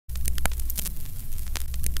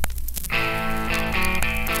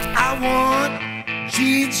want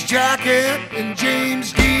jeans jacket and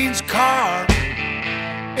James Dean's car,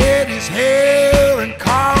 Eddie's hair and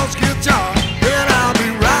Carl's guitar, then I'll be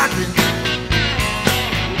rocking.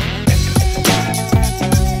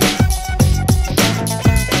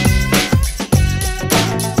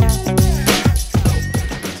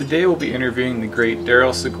 Today we'll be interviewing the great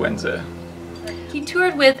Darryl Siguenza. He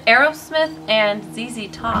toured with Aerosmith and ZZ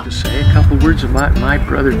Top. To say a couple words about my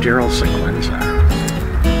brother Darryl Siguenza.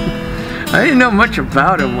 I didn't know much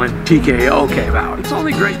about him when TKO came out. It's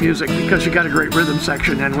only great music because you got a great rhythm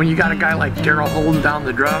section, and when you got a guy like Darryl holding down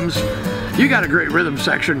the drums, you got a great rhythm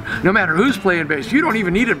section no matter who's playing bass. You don't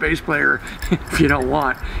even need a bass player if you don't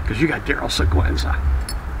want, because you got Darryl Siguenza.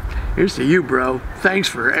 Here's to you, bro. Thanks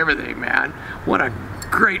for everything, man. What a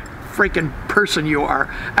great freaking person you are,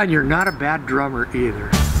 and you're not a bad drummer either.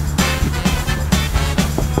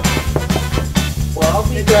 Well, I'll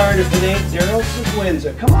be darned if it ain't Darryl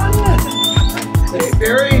Siguenza. Come on in. Hey,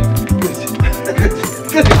 Barry.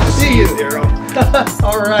 Good to see you, Darryl.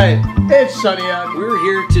 All right, it's sunny out. We're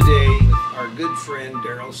here today with our good friend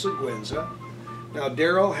Darryl Siguenza. Now,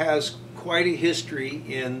 Darryl has quite a history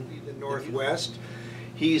in the Northwest.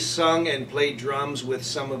 He's sung and played drums with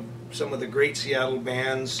some of the great Seattle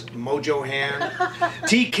bands, Mojo,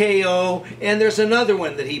 TKO, and there's another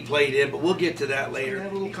one that he played in, but we'll get to that later. We'll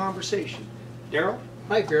have a little conversation. Darryl?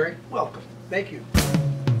 Hi, Barry. Welcome. Thank you.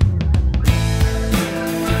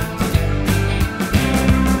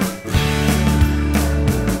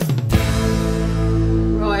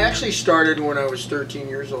 Well, I actually started when I was 13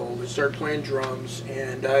 years old. I started playing drums,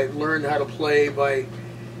 and I learned how to play by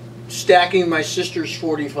stacking my sister's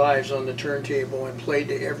 45s on the turntable and played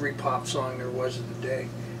to every pop song there was of the day.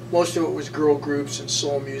 Most of it was girl groups and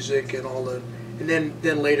soul music and all the, and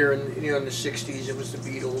then later in in the 60s it was the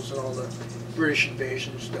Beatles and all the British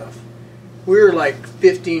invasion stuff. We were like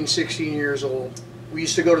 15, 16 years old. We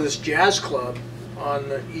used to go to this jazz club on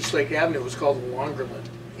the East Lake Avenue. It was called the Wonderland.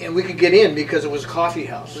 And we could get in because it was a coffee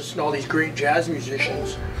house. Listen to all these great jazz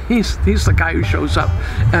musicians. He's the guy who shows up,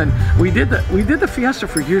 and we did the Fiesta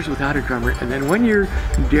for years without a drummer. And then one year,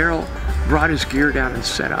 Darryl brought his gear down and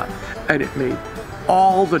set up, and it made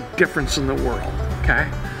all the difference in the world. Okay.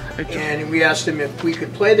 And we asked him if we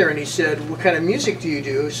could play there, and he said, "What kind of music do you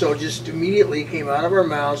do?" So just immediately came out of our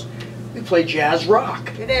mouths, we play jazz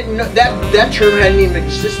rock. And then that term hadn't even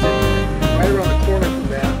existed. Right around the corner from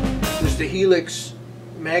that was the Helix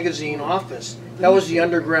magazine office. That was the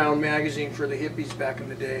underground magazine for the hippies back in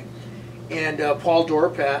the day. And Paul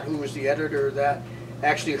Dorpat, who was the editor of that,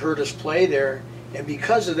 actually heard us play there. And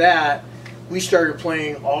because of that, we started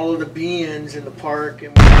playing all of the be-ins in the park.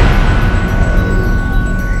 And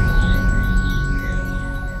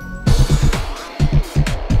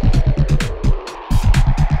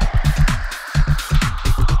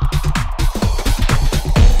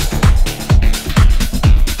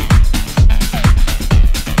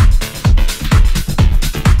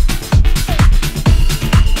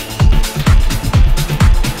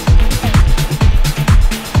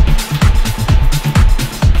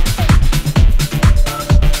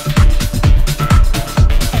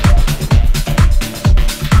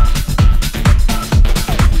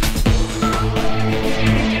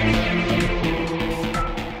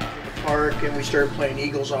we started playing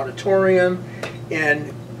Eagles Auditorium,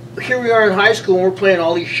 and here we are in high school and we're playing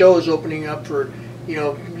all these shows opening up for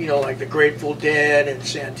like the Grateful Dead and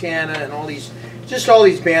Santana and all these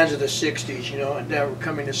bands of the 60s, and that were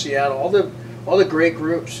coming to Seattle, all the great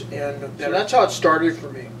groups, and so that's how it started for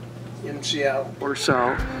me in Seattle. Or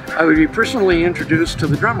so I would be personally introduced to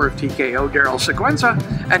the drummer of TKO, Darryl Siguenza,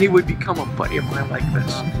 and he would become a buddy of mine like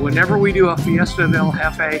this. Whenever we do a Fiesta del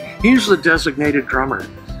Jefe, he's the designated drummer.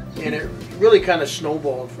 And it really kind of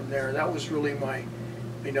snowballed from there. That was really my,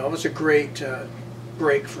 it was a great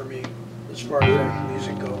break for me as far as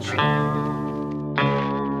music goes.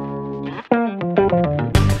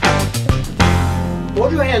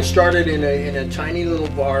 Mojo started in a tiny little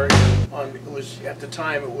bar. At the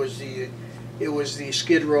time it was the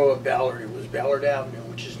Skid Row of Ballard. It was Ballard Avenue,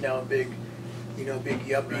 which is now a big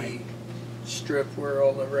yuppie strip where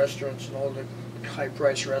all the restaurants and all the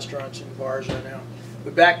high-priced restaurants and bars are now.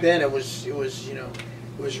 But back then it was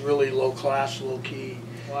really low class, low key.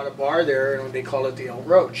 A lot of bar there, and they called it the El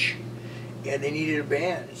Roach. And they needed a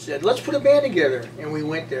band. They said, "Let's put a band together." And we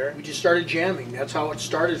went there. We just started jamming. That's how it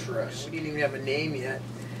started for us. We didn't even have a name yet.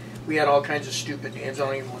 We had all kinds of stupid names. I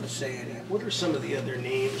don't even want to say it. What are some of the other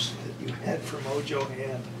names that you had for Mojo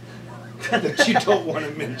that you don't want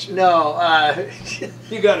to mention? No.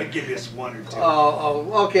 You got to give us one or two.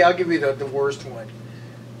 Oh, okay. I'll give you the worst one.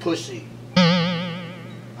 Pussy.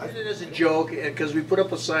 I did it as a joke because we put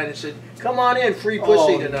up a sign that said, "Come on in, free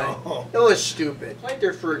pussy tonight." No. It was stupid. I played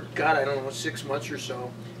there for, God, I don't know, 6 months or so.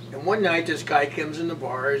 And one night this guy comes in the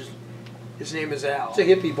bar. His name is Al. It's a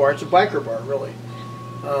hippie bar. It's a biker bar, really.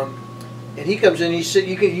 And he comes in.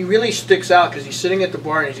 He really sticks out because he's sitting at the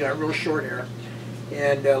bar and he's got real short hair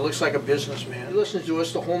and looks like a businessman. He listens to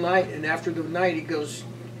us the whole night. And after the night, he goes,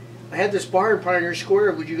 "I had this bar in Pioneer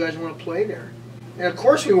Square. Would you guys want to play there?" And of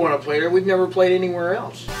course we want to play there. We've never played anywhere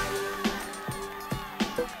else.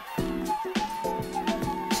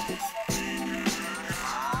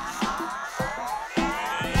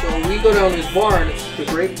 So we go down this bar and it's the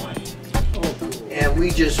Grapevine. Oh, cool. And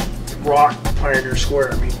we just rocked Pioneer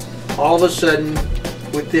Square. I mean, all of a sudden,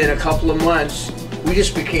 within a couple of months, we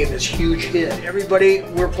just became this huge hit. Everybody,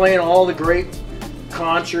 we're playing all the great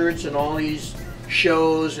concerts and all these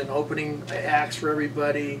shows and opening acts for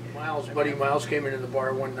everybody. Buddy Miles came into the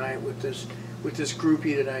bar one night with this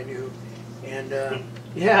groupie that I knew, and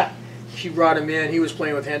yeah, she brought him in. He was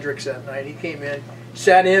playing with Hendrix that night. He came in,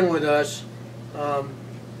 sat in with us,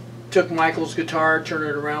 took Michael's guitar, turned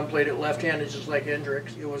it around, played it left-handed just like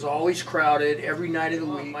Hendrix. It was always crowded every night of the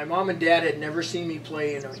week. My mom and dad had never seen me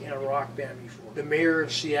play in a rock band before. The mayor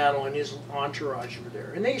of Seattle and his entourage were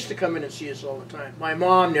there, and they used to come in and see us all the time. My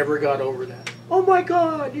mom never got over that. "Oh my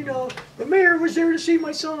God, you know, the mayor was there to see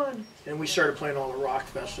my son." And we started playing all the rock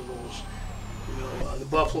festivals, you know, the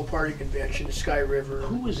Buffalo Party Convention, the Sky River.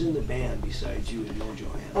 Who was in the band besides you and Mojo?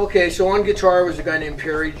 Okay, so on guitar was a guy named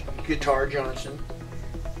Perry Guitar Johnson.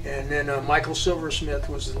 And then Michael Silversmith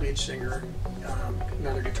was the lead singer,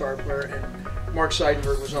 another guitar player, and Mark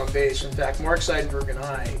Seidenberg was on bass. In fact, Mark Seidenberg and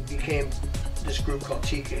I became this group called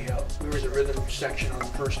TKO. We were the rhythm section on the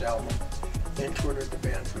first album and toured with the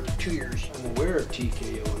band for 2 years. I'm aware of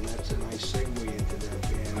TKO, and that's a nice segue into that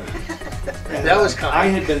band. And that was kind. I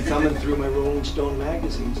had been thumbing through my Rolling Stone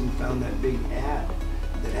magazines and found that big ad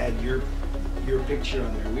that had your picture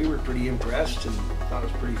on there. We were pretty impressed and thought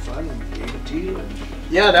it was pretty fun and gave it to you. And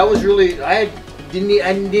yeah, that was really, I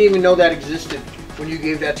didn't even know that existed when you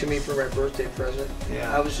gave that to me for my birthday present.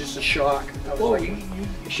 Yeah. I was just a shock. I was well, like,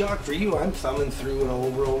 shock for you. I'm thumbing through an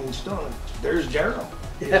old Rolling Stone. There's Darryl.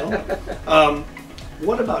 You know?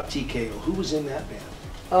 What about TKO? Who was in that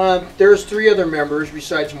band? There's 3 other members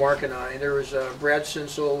besides Mark and I. There was Brad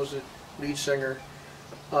Sinsel was the lead singer.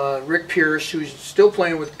 Rick Pierce, who's still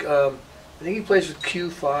playing with, I think he plays with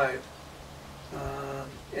Q5.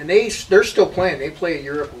 And they're still playing. They play in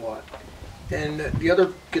Europe a lot. And the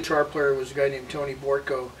other guitar player was a guy named Tony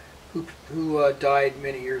Bortko, who died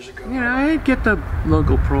many years ago. You know, I'd get the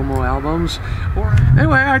local promo albums.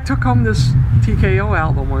 Anyway, I took home this TKO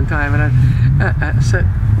album one time, and I said,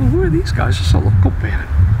 "Well, who are these guys? It's a local band."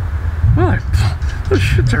 Well, the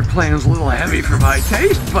shit they're playing is a little heavy for my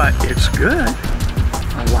taste, but it's good.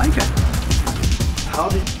 I like it. How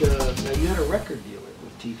did now you had a record deal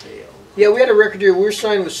with TKO? Yeah, we had a record deal. We were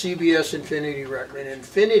signed with CBS Infinity Record. And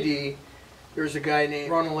Infinity, there was a guy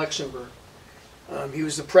named Ron Luxembourg. He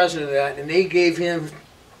was the president of that, and they gave him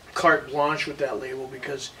carte blanche with that label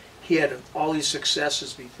because he had all these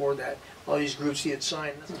successes before that, all these groups he had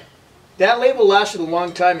signed. That label lasted a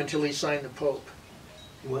long time until he signed the Pope.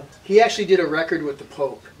 What? He actually did a record with the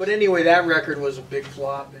Pope. But anyway, that record was a big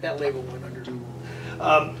flop, and that label went under.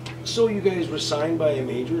 So you guys were signed by a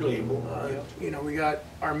major label. You know, we got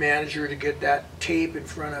our manager to get that tape in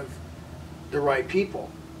front of the right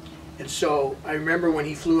people. And so I remember when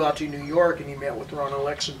he flew out to New York and he met with Ron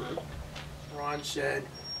Luxembourg. Ron said,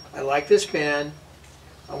 "I like this band.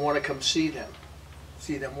 I want to come see them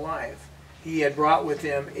live." He had brought with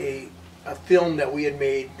him a film that we had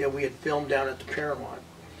made, that we had filmed down at the Paramount,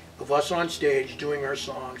 of us on stage doing our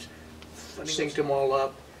songs, synced them all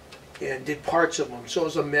up, and did parts of them. So it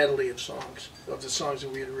was a medley of songs, of the songs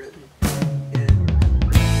that we had written. So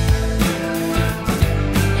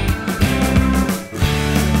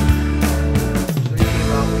he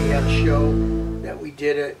came out, we had a show that we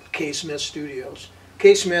did at K. Smith Studios.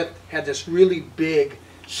 K. Smith had this really big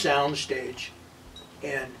sound stage,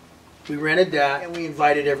 and we rented that, and we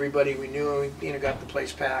invited everybody we knew, and we got the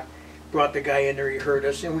place packed, brought the guy in there, he heard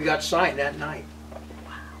us, and we got signed that night.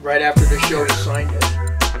 Right after the show, he signed it.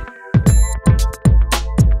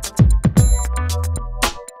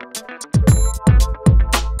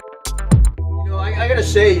 I gotta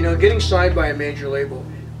say, you know, getting signed by a major label,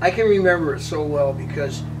 I can remember it so well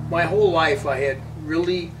because my whole life I had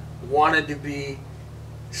really wanted to be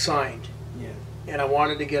signed. Yeah. And I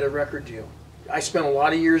wanted to get a record deal. I spent a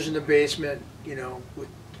lot of years in the basement, you know, with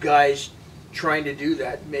guys trying to do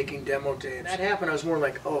that, making demo tapes. When that happened, I was more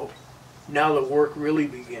like, oh, now the work really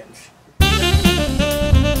begins.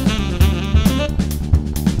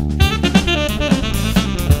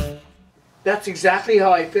 That's exactly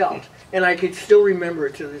how I felt, and I could still remember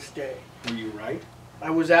it to this day. Were you right? I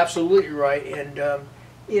was absolutely right, and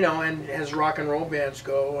you know, and as rock and roll bands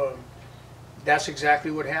go, that's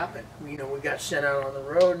exactly what happened. You know, we got sent out on the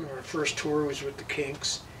road, and our first tour was with the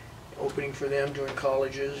Kinks, opening for them, doing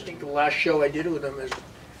colleges. I think the last show I did with them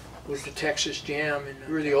was the Texas Jam, and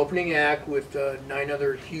we were the opening act with 9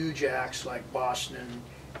 other huge acts like Boston,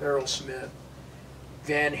 Aerosmith,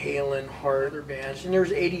 Van Halen, Heart, other bands, and there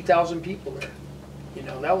was 80,000 people there. You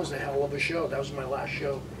know, that was a hell of a show. That was my last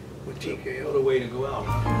show with TKO. What a way to go out.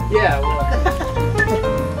 Yeah, well,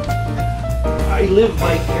 I live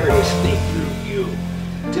vicariously through you.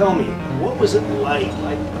 Tell me, what was it like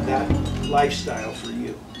that lifestyle for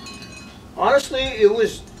you? honestly, it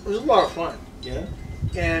was a lot of fun. Yeah.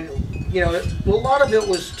 And, you know, a lot of it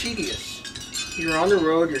was tedious. You're on the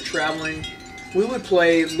road, you're traveling. We would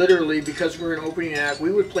play literally, because we're an opening act,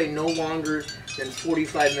 we would play no longer than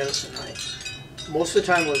 45 minutes a night. Most of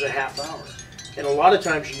the time it was a half hour. And a lot of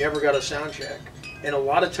times you never got a sound check. And a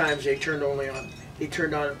lot of times they turned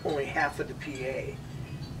on only half of the PA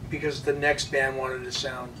because the next band wanted to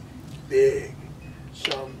sound big.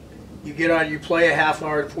 So you get on, you play a half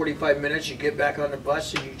hour to 45 minutes, you get back on the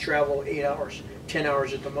bus and you travel 8 hours, 10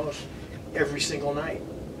 hours at the most, every single night.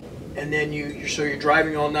 And then so you're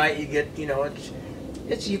driving all night, you get, you know,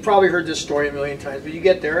 it's you probably heard this story a million times, but you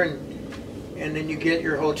get there and then you get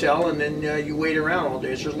your hotel and then you wait around all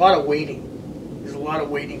day. So there's a lot of waiting. There's a lot of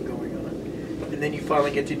waiting going on. And then you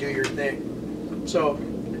finally get to do your thing. So,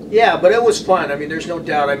 yeah, but it was fun. I mean, there's no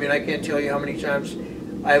doubt. I mean, I can't tell you how many times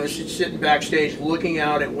I was sitting backstage looking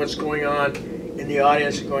out at what's going on in the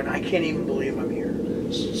audience and going, I can't even believe I'm here.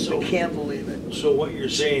 So I can't believe it. So what you're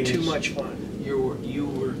saying Too is much fun. You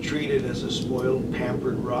were treated as a spoiled,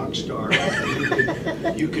 pampered rock star.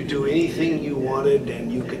 You could do anything you wanted,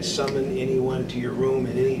 and you could summon anyone to your room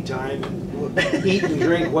at any time, and eat and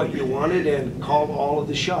drink what you wanted, and call all of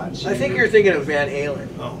the shots. I think you're thinking of Van Halen.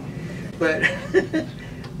 Oh. But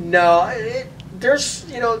no, there's,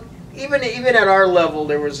 you know, even at our level,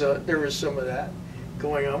 there was some of that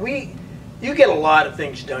going on. You get a lot of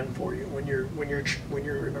things done for you when you're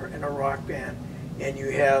in a rock band, and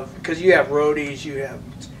because you have roadies, you have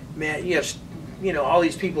you know, all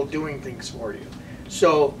these people doing things for you.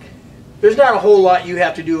 So there's not a whole lot you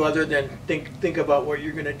have to do other than think about what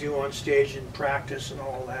you're going to do on stage and practice and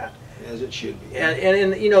all that. As it should be.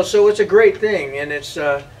 And you know, so it's a great thing, and it's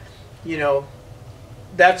you know,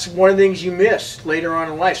 that's one of the things you miss later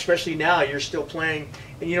on in life, especially now. You're still playing,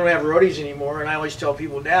 and you don't have roadies anymore. And I always tell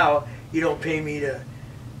people now, you don't pay me to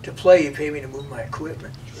play, you pay me to move my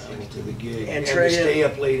equipment. Travel to the gig. And to stay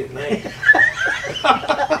up late at night.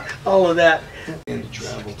 All of that. And to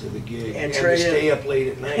travel to the gig. And to stay up late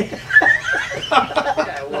at night.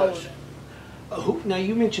 Yeah, it was. Now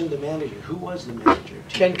you mentioned the manager. Who was the manager?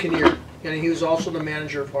 Ken Kinnear, and he was also the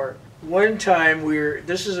manager of Heart. One time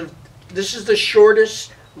this is the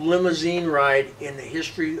shortest limousine ride in the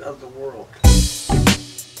history of the world.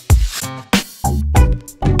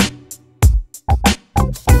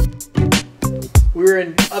 We were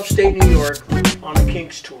in upstate New York on a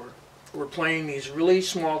Kinks tour. We're playing these really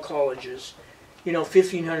small colleges, you know,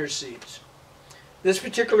 1,500 seats. This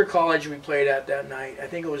particular college we played at that night, I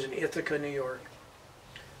think it was in Ithaca, New York.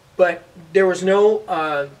 But there was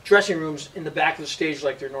no dressing rooms in the back of the stage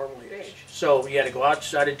like there normally is. So you had to go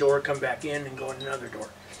outside a door, come back in, and go in another door.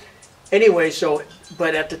 Anyway,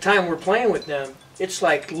 but at the time we're playing with them, it's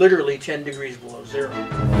like literally 10 degrees below zero.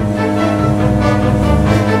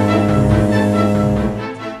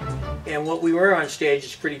 And what we were on stage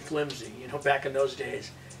is pretty flimsy. You know, back in those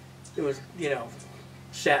days, it was, you know,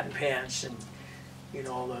 satin pants and, you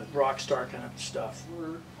know, all the rock star kind of stuff.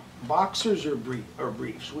 Boxers or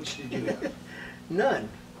briefs? Which did you have? None.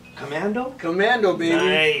 Commando? Commando, baby.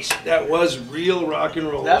 Nice. That was real rock and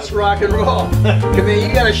roll. That's rock and roll. Come in,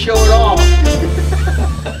 you gotta show it all.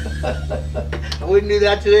 I wouldn't do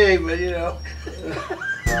that today, but you know.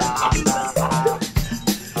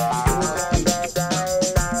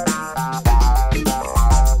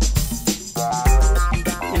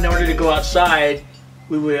 In order to go outside,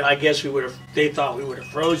 they thought we would have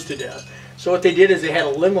froze to death. So what they did is they had a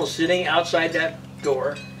limo sitting outside that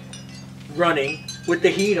door, running with the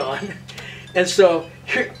heat on. And so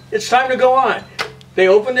it's time to go on. They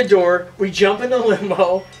open the door, we jump in the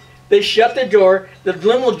limo, they shut the door, the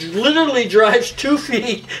limo literally drives 2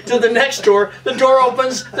 feet to the next door, the door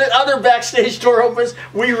opens, the other backstage door opens,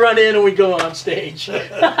 we run in and we go on stage.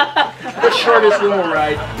 The shortest limo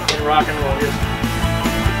ride in rock and roll history.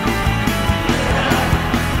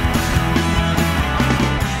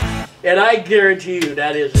 And I guarantee you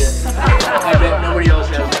that is it. I bet nobody else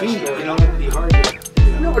has that story. You know, it'd be hard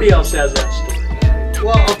to... Nobody else has that story.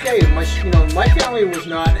 Well, okay, my family was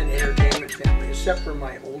not an entertainment family, except for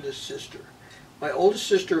my oldest sister. My oldest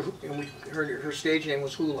sister, and her stage name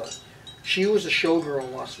was Hula. She was a showgirl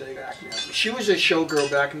in Las Vegas. She was a showgirl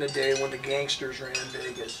back in the day when the gangsters ran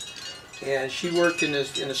Vegas. And she worked in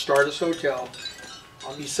a Stardust Hotel.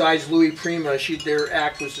 Besides Louis Prima, their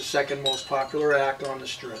act was the second most popular act on the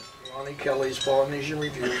Strip. Lonnie Kelly's Polynesian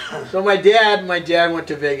Review. So my dad went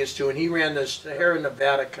to Vegas too, and he ran the Sahara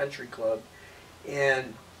Nevada Country Club.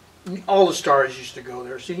 And all the stars used to go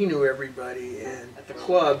there, so he knew everybody at the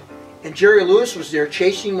club. And Jerry Lewis was there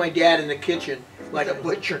chasing my dad in the kitchen like a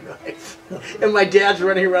butcher knife. And my dad's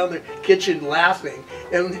running around the kitchen laughing.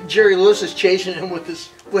 And Jerry Lewis is chasing him with this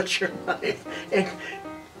butcher knife and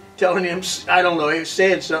telling him, I don't know, he was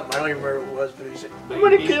saying something, I don't even remember what it was, but he said, I'm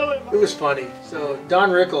going to kill him. It was funny. So Don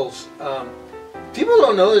Rickles, people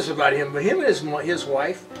don't know this about him, but him and his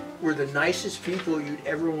wife were the nicest people you'd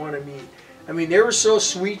ever want to meet. I mean, they were so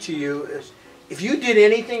sweet to you. If you did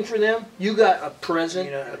anything for them, you got a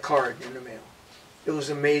present, a card in the mail. It was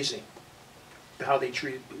amazing how they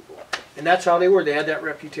treated people. And that's how they were. They had that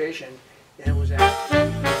reputation. And it was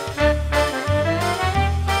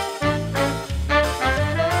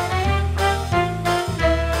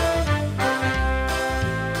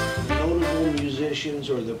notable musicians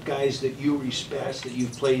or the guys that you respect, that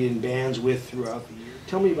you've played in bands with throughout the year.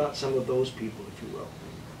 Tell me about some of those people, if you will.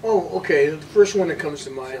 Oh, okay. The first one that comes to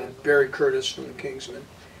mind, Barry Curtis from the Kingsmen.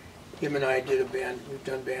 Him and I did a band. We've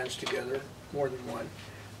done bands together, more than one.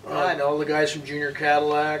 And all the guys from Junior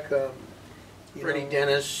Cadillac, Freddie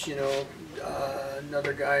Dennis,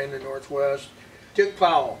 another guy in the Northwest. Dick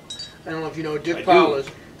Powell. I don't know if you know who Dick Powell is.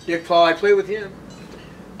 Dick Powell, I played with him.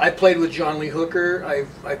 I played with John Lee Hooker.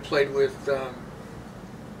 I played with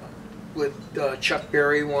Chuck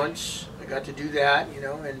Berry once. I got to do that,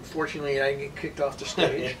 and fortunately I didn't get kicked off the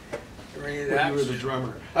stage. Or any of that. You were the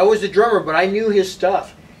drummer. I was the drummer, but I knew his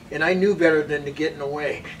stuff, and I knew better than to get in the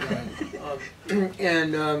way. Right.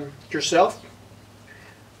 And yourself?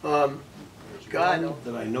 God, God.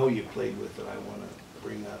 that I know you played with that I want to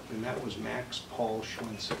bring up, and that was Max Paul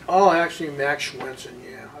Schwensen. Oh, actually, Max Schwensen,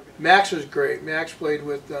 yeah. Max was great. Max played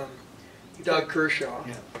with Doug Kershaw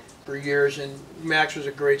for years, and Max was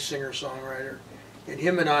a great singer-songwriter. And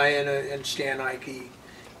him and I and Stan Ike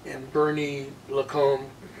and Bernie Lacombe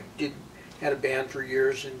had a band for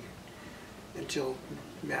years until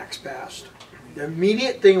Max passed. The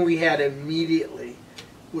immediate thing we had immediately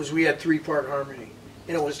was we had three-part harmony,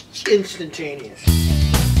 and it was instantaneous. You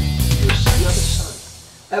have a son.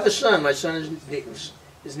 I have a son. My son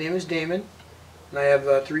his name is Damon, and I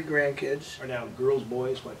have 3 grandkids. Are now girls,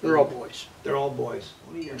 boys? What? They're all boys. They're all boys.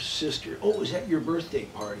 What are your sister? Oh, was that your birthday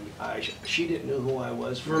party? She didn't know who I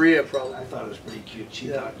was. Maria, probably. I thought it was pretty cute. She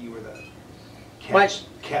thought you were the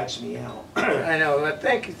cat's meow. I know.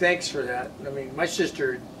 Thank you. Thanks for that. I mean, my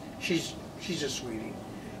sister, she's a sweetie.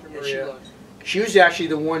 Maria. She was actually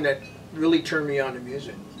the one that really turned me on to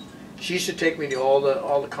music. She used to take me to all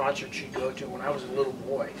the concerts she'd go to when I was a little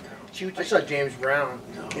boy. I saw James Brown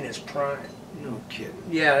in his prime. No kidding.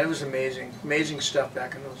 Yeah, it was amazing. Amazing stuff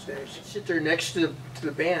back in those days. I'd sit there next to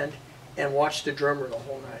the band and watch the drummer the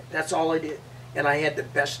whole night. That's all I did. And I had the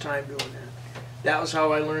best time doing that. That was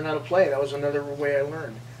how I learned how to play. That was another way I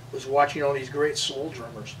learned, was watching all these great soul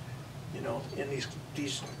drummers, in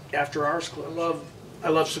these after-hours clubs. I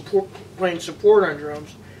love playing support on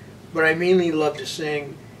drums, but I mainly love to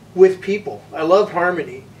sing with people. I love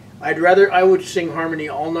harmony. I would sing harmony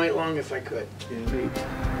all night long if I could.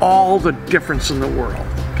 All the difference in the world,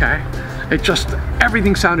 okay?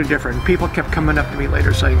 Everything sounded different. People kept coming up to me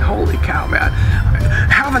later saying, holy cow, man,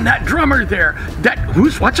 having that drummer there,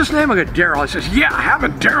 what's his name? I go, Darryl. I says, yeah,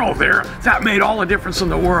 having Darryl there, that made all the difference in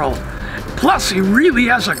the world. Plus, he really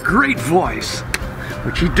has a great voice,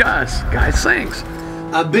 which he does. Guy sings.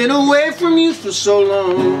 I've been away from you for so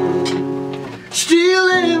long. Still,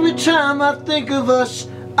 every time I think of us,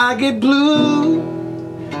 I get blue.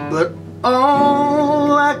 But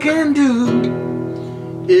all I can do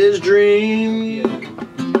is dream.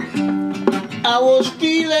 I was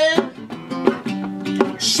feeling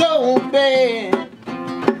so bad.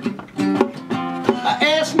 I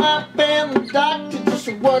asked my family doctor just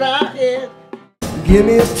what I had. Give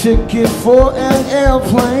me a ticket for an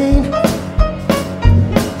airplane.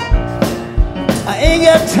 I ain't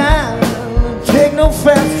got time to take no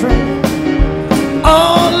fast train.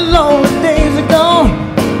 All the lonely days are gone.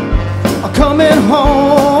 I'm coming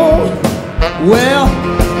home. Well,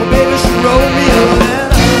 my baby, she wrote me a letter.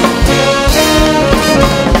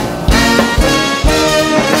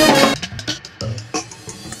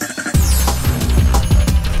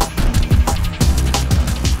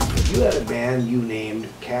 band you named,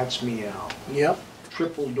 Cat's Meow. Yep.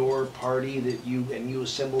 Triple door party that you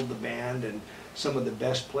assembled the band and some of the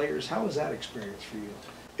best players. How was that experience for you?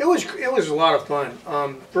 It was a lot of fun.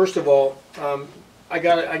 First of all, I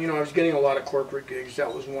was getting a lot of corporate gigs.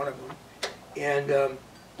 That was one of them, and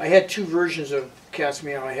I had two versions of Cat's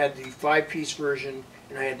Meow. I had the 5-piece version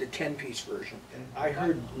and I had the 10-piece version. And I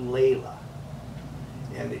heard Layla,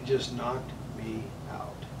 and it just knocked me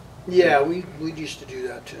out. Yeah, we used to do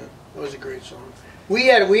that too. That was a great song.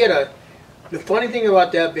 The funny thing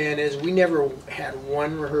about that band is we never had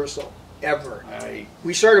one rehearsal ever.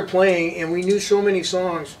 We started playing and we knew so many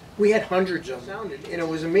songs. We had hundreds of them, and it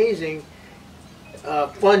was amazing.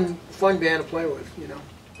 Fun band to play with, you know.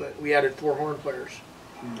 But we added 4 horn players,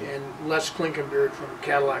 and Les Klinkenbeard from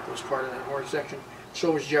Cadillac was part of that horn section.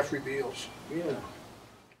 So was Jeffrey Beals. Yeah.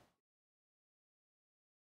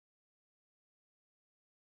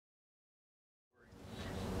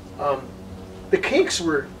 The Kinks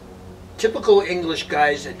were typical English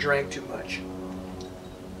guys that drank too much.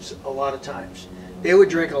 A lot of times. They would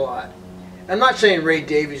drink a lot. I'm not saying Ray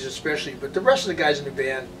Davies especially, but the rest of the guys in the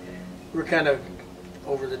band were kind of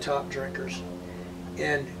over-the-top drinkers.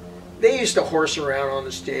 And they used to horse around on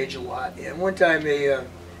the stage a lot. And one time this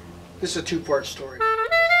is a 2-part story.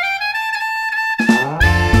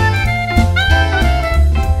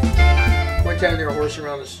 One time they were horsing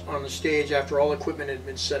around on the stage after all equipment had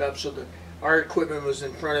been set up, so our equipment was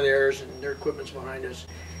in front of theirs and their equipment's behind us.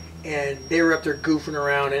 And they were up there goofing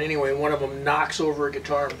around, and anyway, one of them knocks over a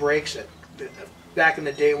guitar and breaks it. Back in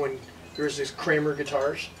the day when there was this Kramer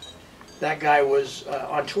guitars, that guy was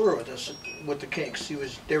on tour with us with the Kinks.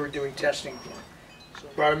 They were doing testing for him. So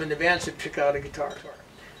I brought him in the van to pick out a guitar.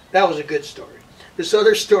 That was a good story. This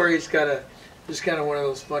other story is kind of one of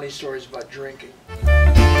those funny stories about drinking.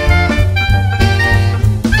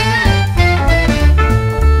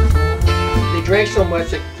 They drank so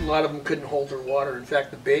much that a lot of them couldn't hold their water. In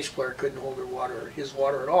fact, the bass player couldn't hold his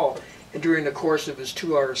water at all. And during the course of his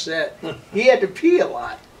 2-hour set, he had to pee a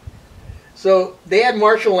lot. So they had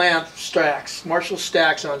Marshall stacks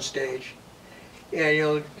on stage,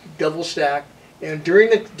 and double stack. And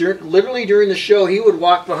literally during the show, he would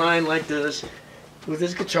walk behind like this with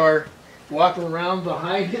his guitar, walk around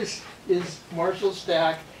behind his Marshall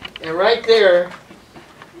stack, and right there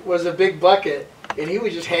was a big bucket, and he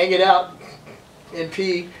would just hang it out and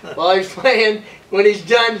pee while he's playing. When he's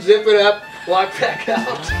done, zip it up, walk back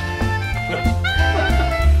out,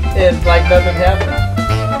 and like nothing happened.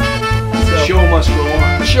 The show must go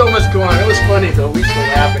on. The show must go on. It was funny though. We used to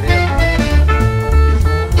laugh at him.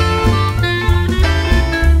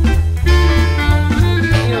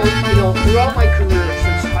 Throughout my career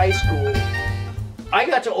since high school, I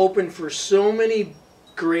got to open for so many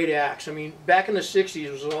great acts. I mean, back in the 60s,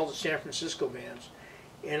 it was all the San Francisco bands.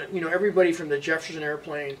 And, everybody from the Jefferson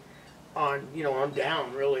Airplane on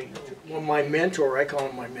down, really. Well, my mentor, I call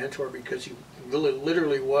him my mentor because he really,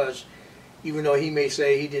 literally was, even though he may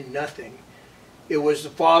say he did nothing. It was the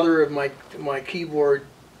father of my keyboard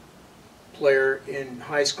player in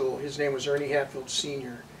high school. His name was Ernie Hatfield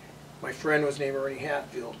Sr. My friend was named Ernie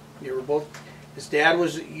Hatfield. They were both. His dad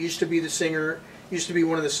used to be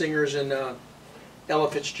one of the singers in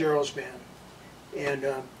Ella Fitzgerald's band,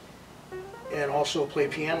 and also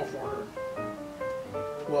played piano for her.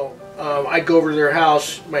 Well, I'd go over to their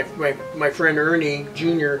house. My friend Ernie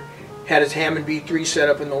Jr. had his Hammond B3 set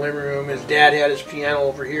up in the living room. His dad had his piano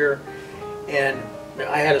over here, and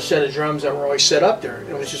I had a set of drums that were always set up there.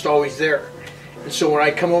 It was just always there. And so when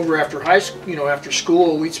I come over after high school, after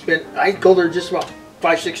school, I'd go there just about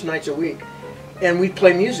 5-6 nights a week, and we'd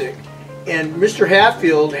play music. And Mr.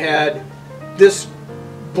 Hatfield had this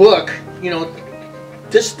book,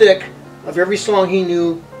 this thick, of every song he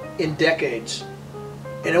knew in decades,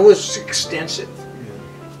 and it was extensive.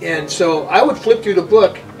 And so I would flip through the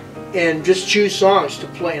book and just choose songs to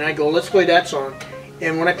play, and I'd go, let's play that song.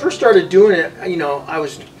 And when I first started doing it, I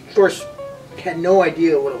was, of course, had no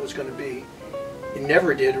idea what it was going to be. It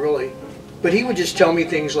never did, really. But he would just tell me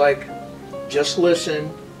things like, just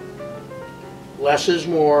listen, less is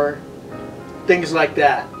more, things like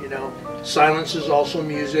that, Silence is also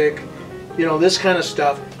music, this kind of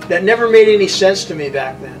stuff that never made any sense to me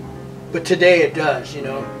back then. But today it does,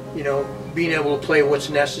 being able to play what's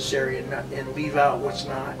necessary and leave out what's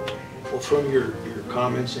not. Well, from your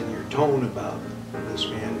comments and your tone about this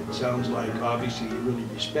man, it sounds like obviously you really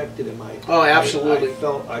respected him. Oh, absolutely.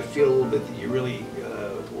 I feel a little bit that you really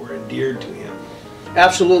were endeared to him.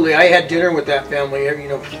 Absolutely. I had dinner with that family,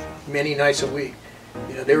 many nights a week.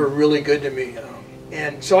 They were really good to me.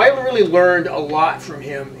 And so I really learned a lot from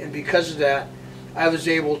him, and because of that, I was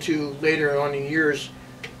able to, later on in years,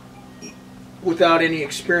 without any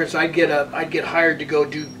experience, I'd get hired to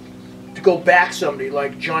go back somebody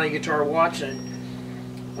like Johnny Guitar Watson,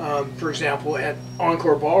 for example, at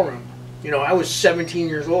Encore Ballroom. You know, I was 17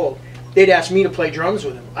 years old. They'd ask me to play drums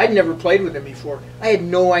with him. I'd never played with him before. I had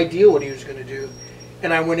no idea what he was going to do,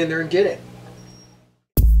 and I went in there and did it.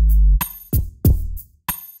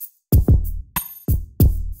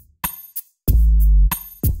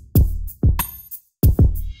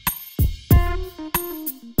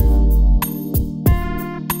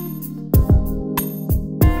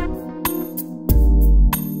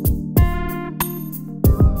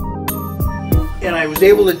 And I was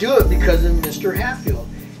able to do it because of Mr. Hatfield.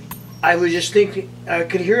 I was just thinking, I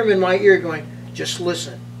could hear him in my ear going, just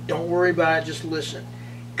listen. Don't worry about it, just listen.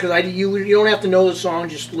 Because you don't have to know the song,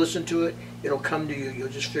 just listen to it. It'll come to you. You'll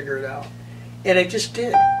just figure it out. And it just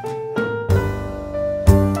did.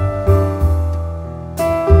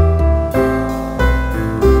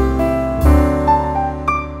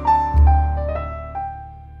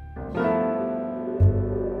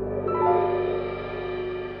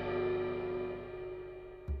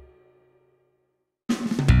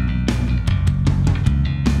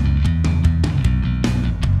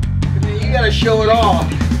 You gotta show it all.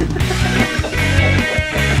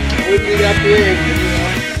 Wouldn't be that big.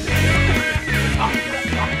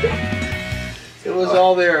 It was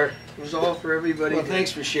all there. It was all for everybody. Well,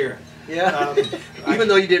 thanks for sharing. Yeah. Even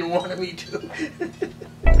though you didn't want me to.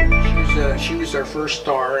 She was our first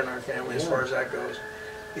star in our family as far as that goes.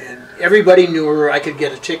 And everybody knew her. I could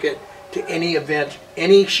get a ticket to any event,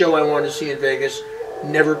 any show I wanted to see in Vegas.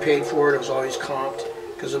 Never paid for it. It was always comped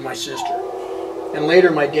because of my sister. And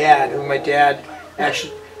later my dad,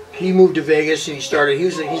 actually, he moved to Vegas and he's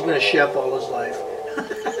been a chef all his life.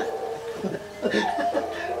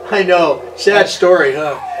 I know, sad story,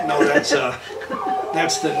 huh? No, that's the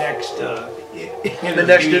next interview. The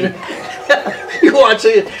next dinner. You want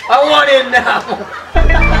to? I want in now.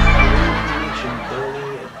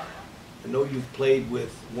 I know you've played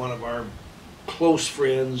with one of our close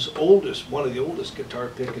friends, one of the oldest guitar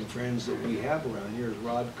picking friends that we have around here is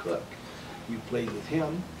Rod Cook. You played with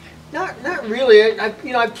him. Not really. I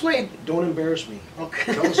played. Don't embarrass me.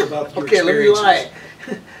 Okay. Tell us about your okay, let me lie.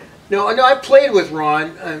 No, I played with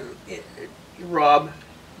Ron, Rod.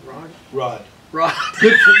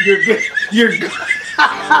 Good you're good.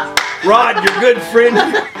 Rod, your good friend.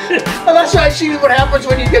 Well, that's how I see what happens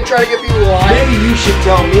when you try to get people to lie. Maybe you should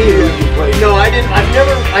tell me who you played. No, I didn't.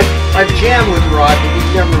 I've jammed with Rod, but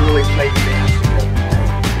we've never really played bands together.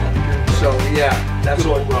 So yeah, that's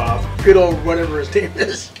good old Rob. Good old whatever his name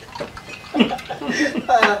is.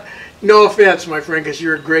 No offense, my friend, because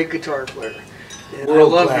you're a great guitar player. And I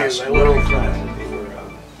love you. I love you.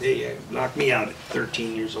 They knocked me out at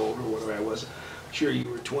 13 years old or whatever I was. Sure, you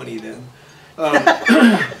were 20 then.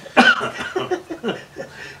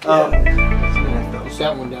 It's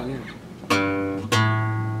that one down here.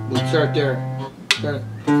 We'll start there.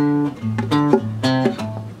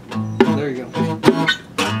 There you go.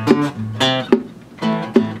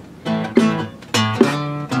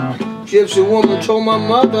 Gypsy woman told my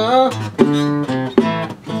mother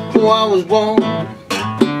who I was born.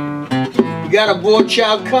 You got a boy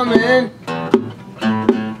child coming,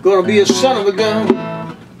 gonna be a son of a gun.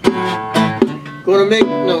 Gonna make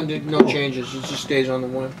no changes. It just stays on the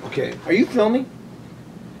one. Okay. Are you filming?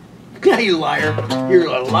 Yeah, you liar. You're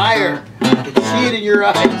a liar. I can see it in your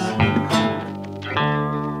eyes.